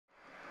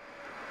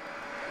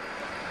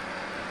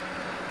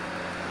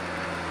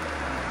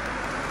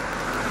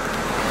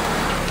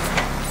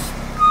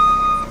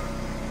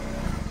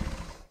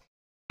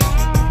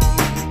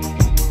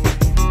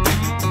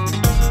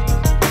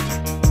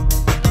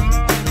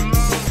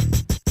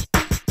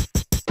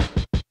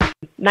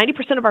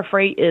90% of our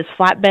freight is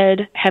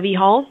flatbed heavy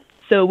haul.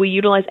 So we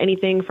utilize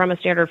anything from a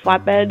standard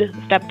flatbed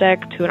step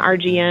deck to an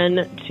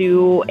RGN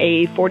to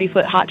a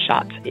 40-foot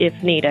hotshot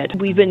if needed.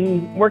 We've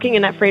been working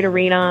in that freight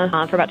arena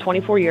for about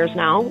 24 years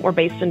now. We're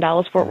based in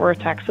Dallas-Fort Worth,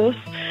 Texas.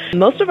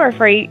 Most of our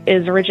freight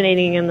is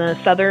originating in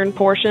the southern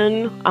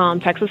portion,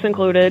 Texas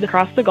included,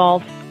 across the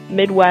Gulf,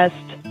 Midwest,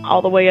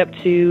 all the way up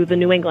to the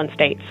New England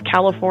states,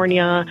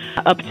 California,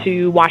 up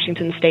to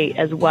Washington State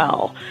as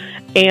well.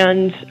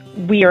 And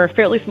we are a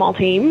fairly small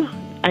team,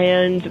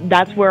 and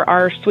that's where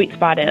our sweet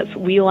spot is.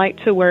 We like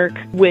to work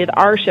with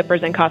our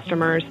shippers and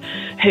customers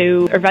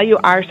who value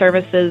our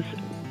services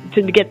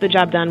to get the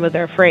job done with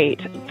their freight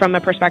from a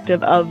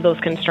perspective of those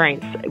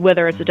constraints,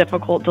 whether it's a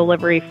difficult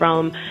delivery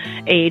from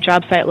a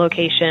job site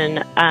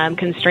location,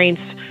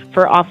 constraints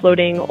for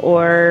offloading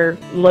or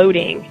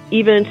loading,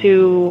 even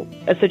to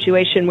a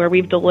situation where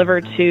we've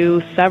delivered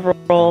to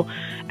several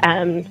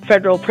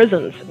federal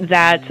prisons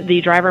that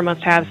the driver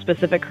must have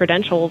specific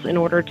credentials in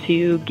order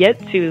to get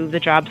to the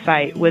job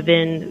site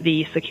within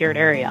the secured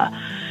area.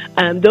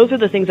 Those are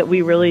the things that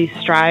we really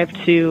strive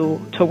to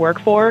work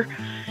for.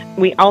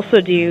 We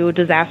also do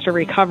disaster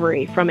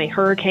recovery from a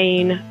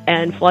hurricane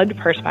and flood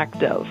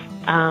perspective.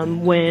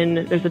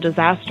 When there's a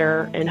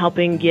disaster, and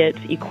helping get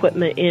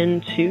equipment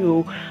in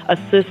to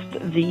assist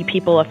the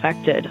people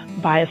affected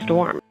by a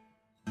storm.